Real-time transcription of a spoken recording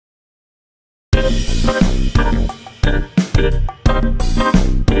Hello,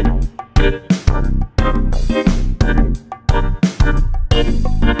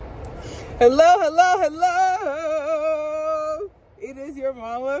 hello, hello. It is your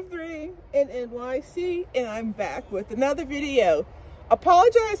mama of 3 in NYC, and I'm back with another video.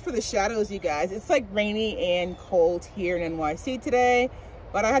 Apologize for the shadows, you guys. It's like rainy and cold here in NYC today,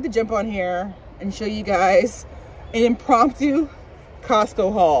 but I had to jump on here and show you guys an impromptu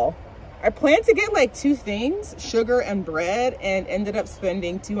Costco haul. I planned to get like 2 things, sugar and bread, and ended up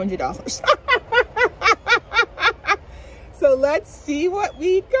spending $200. So let's see what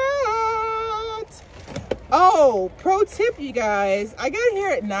we got. Oh, pro tip, you guys. I got here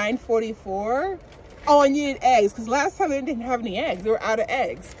at 9:44. Oh, I needed eggs because last time they didn't have any eggs. They were out of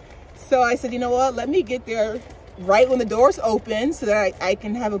eggs. So I said, you know what? Let me get there right when the doors open so that I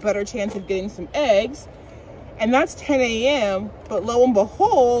can have a better chance of getting some eggs. And that's 10 a.m. But lo and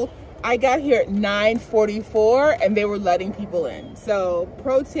behold, I got here at 9:44 and they were letting people in. So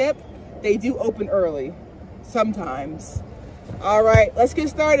pro tip, they do open early sometimes. All right, let's get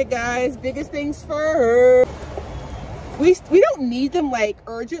started, guys. Biggest things first. We don't need them like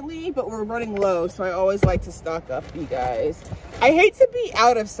urgently, but we're running low, so I always like to stock up, you guys. I hate to be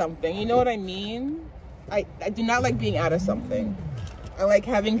out of something, you know what I mean? I do not like being out of something. I like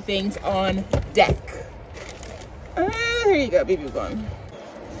having things on deck. Here you go, baby one.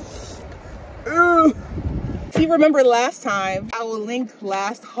 Ooh. If you remember last time, I will link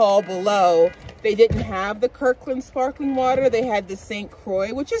last haul below. They didn't have the Kirkland sparkling water. They had the St.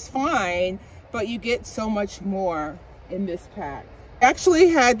 Croix, which is fine, but you get so much more in this pack. I actually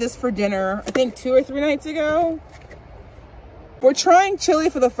had this for dinner, I think 2 or 3 nights ago. We're trying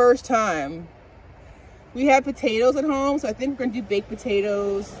chili for the first time. We have potatoes at home, so I think we're gonna do baked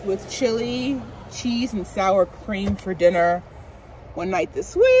potatoes with chili, cheese, and sour cream for dinner one night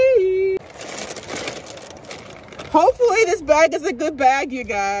this week. Hopefully this bag is a good bag, you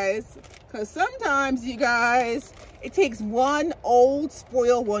guys. Because sometimes, you guys, it takes one old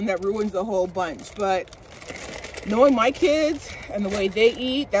spoiled one that ruins the whole bunch. But knowing my kids and the way they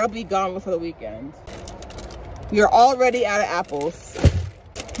eat, that'll be gone before the weekend. We are already out of apples.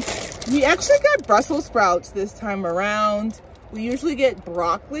 We actually got Brussels sprouts this time around. We usually get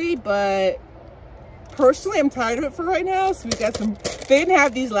broccoli, but personally, I'm tired of it for right now. So we got some, they didn't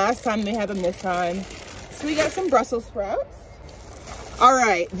have these last time, they had them this time. So we got some Brussels sprouts. All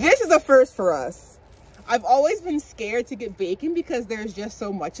right, this is a first for us. I've always been scared to get bacon because there's just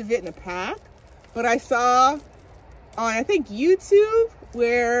so much of it in a pack. But I saw on, I think, YouTube,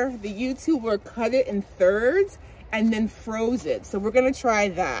 where the YouTuber cut it in thirds and then froze it. So we're gonna try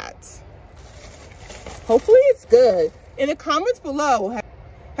that. Hopefully it's good. In the comments below,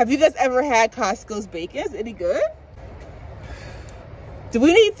 have you guys ever had Costco's bacon? Is it any good? Do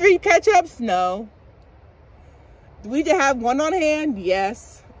we need 3 ketchups? No. Do we just have 1 on hand?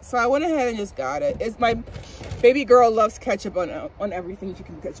 Yes. So I went ahead and just got it. It's my baby girl loves ketchup on everything you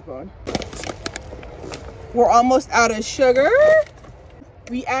can put ketchup on. We're almost out of sugar.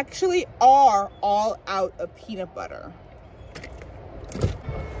 We actually are all out of peanut butter.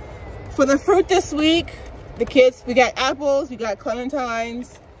 For the fruit this week, the kids, we got apples, we got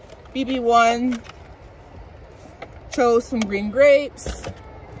clementines. BB1 chose some green grapes.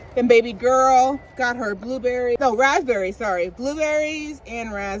 Then baby girl got her raspberries, sorry. Blueberries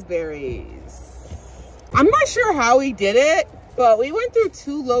and raspberries. I'm not sure how we did it, but we went through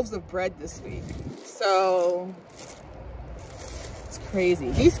 2 loaves of bread this week. So, it's crazy.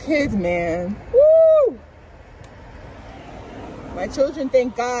 These kids, man, woo! My children,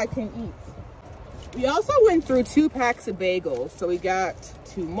 thank God, can eat. We also went through 2 packs of bagels. So we got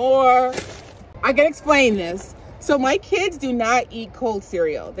 2 more. I can explain this. So my kids do not eat cold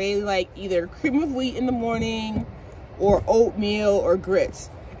cereal. They like either cream of wheat in the morning or oatmeal or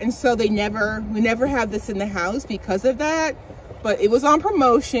grits. And so we never have this in the house because of that. But it was on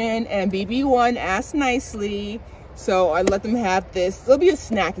promotion and BB1 asked nicely. So I let them have this. It'll be a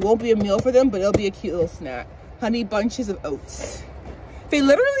snack. It won't be a meal for them, but it'll be a cute little snack. Honey bunches of oats. They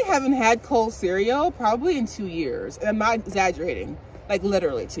literally haven't had cold cereal probably in 2 years. And I'm not exaggerating, like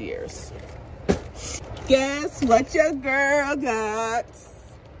literally 2 years. Guess what your girl got?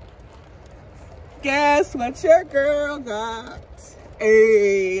 Guess what your girl got?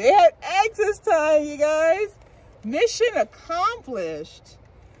 Hey, they had eggs this time, you guys. Mission accomplished.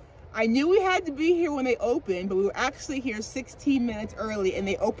 I knew we had to be here when they opened, but we were actually here 16 minutes early and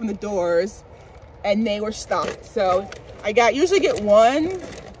they opened the doors and they were stocked. So I usually get 1,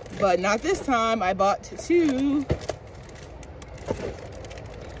 but not this time. I bought 2.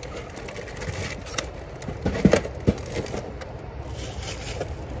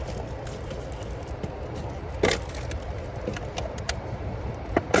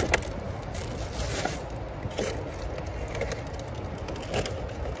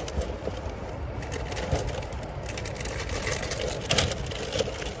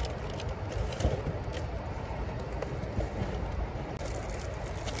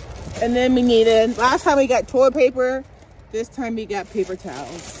 And then we needed, last time we got toilet paper, this time we got paper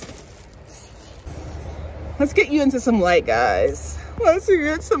towels. Let's get you into some light, guys. Let's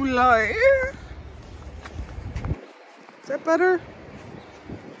get some light. Is that better?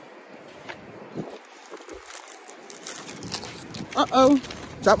 Uh-oh,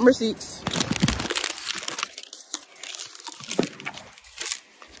 dropping receipts.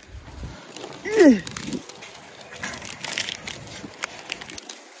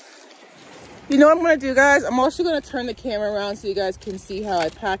 You know what I'm gonna do, guys? I'm also gonna turn the camera around so you guys can see how I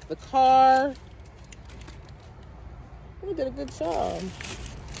pack the car. We did a good job.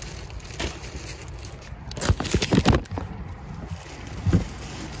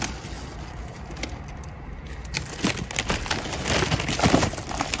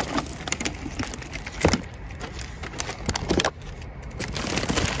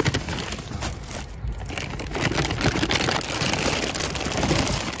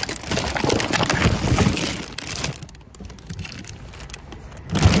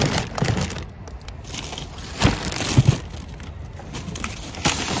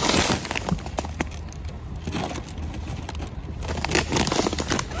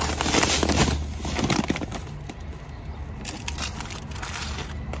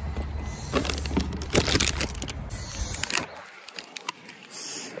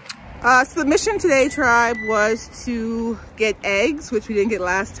 So the mission today, tribe, was to get eggs, which we didn't get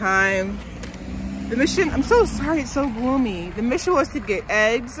last time. The mission, I'm so sorry, it's so gloomy. The mission was to get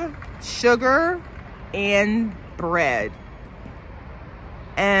eggs, sugar, and bread.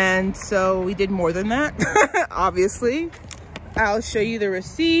 And so we did more than that, obviously. I'll show you the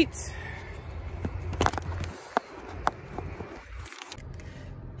receipt.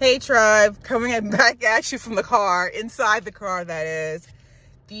 Hey tribe, coming back at you from the car, inside the car that is.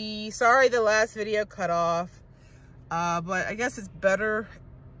 Sorry the last video cut off, but I guess it's better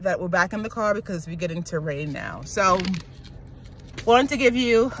that we're back in the car because it's beginning to rain now. So wanted to give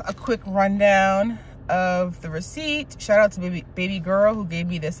you a quick rundown of the receipt. Shout out to baby girl who gave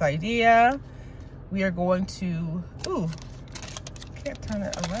me this idea. We are going to, ooh, can't turn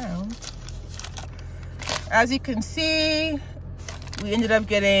it around. As you can see, we ended up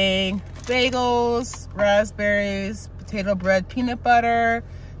getting bagels, raspberries, potato bread, peanut butter,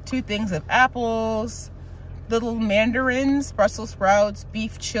 2 things of apples, little mandarins, Brussels sprouts,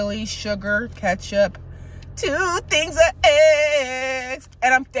 beef chili, sugar, ketchup, 2 things of eggs.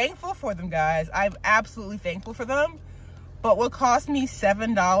 And I'm thankful for them, guys. I'm absolutely thankful for them. But what cost me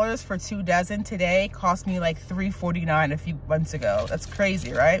 $7 for 2 dozen today cost me like $3.49 a few months ago. That's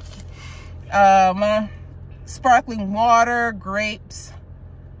crazy, right? Sparkling water, grapes,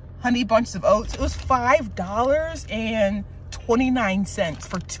 honey bunches of oats. It was $5.29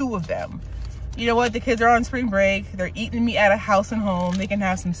 for 2 of them. You know what? The kids are on spring break. They're eating me at a house and home. They can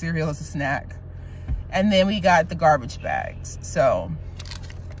have some cereal as a snack. And then we got the garbage bags. So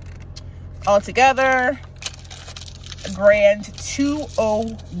all together, a grand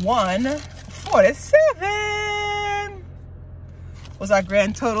 $201.47 was our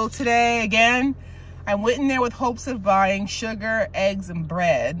grand total today. Again, I went in there with hopes of buying sugar, eggs, and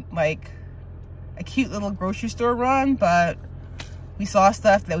bread, like a cute little grocery store run, but we saw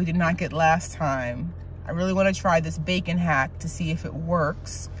stuff that we did not get last time. I really want to try this bacon hack to see if it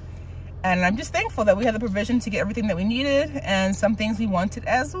works. And I'm just thankful that we had the provision to get everything that we needed and some things we wanted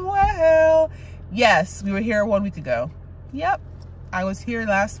as well. Yes, we were here 1 week ago. Yep, I was here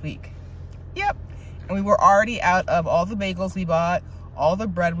last week. Yep, and we were already out of all the bagels we bought, all the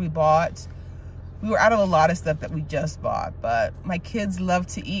bread we bought. We were out of a lot of stuff that we just bought, but my kids love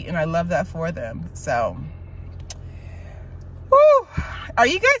to eat and I love that for them. So, woo. Are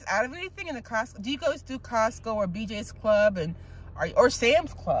you guys out of anything in the Costco? Do you guys do Costco or BJ's Club and or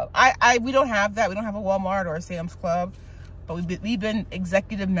Sam's Club? We don't have that. We don't have a Walmart or a Sam's Club, but we've been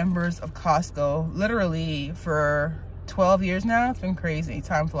executive members of Costco literally for 12 years now. It's been crazy.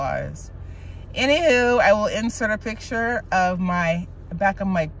 Time flies. Anywho, I will insert a picture of my back of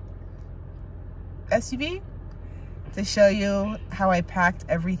my SUV to show you how I packed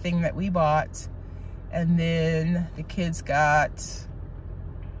everything that we bought. And then the kids got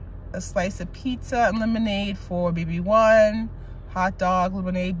a slice of pizza and lemonade for baby 1, hot dog,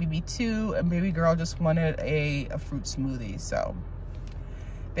 lemonade, baby 2, and baby girl just wanted a fruit smoothie. So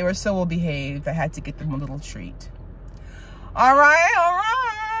they were so well behaved, I had to get them a little treat. All right, all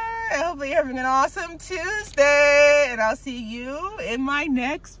right. I hope you're having an awesome Tuesday, and I'll see you in my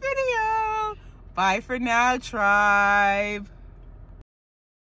next video. Bye for now, tribe.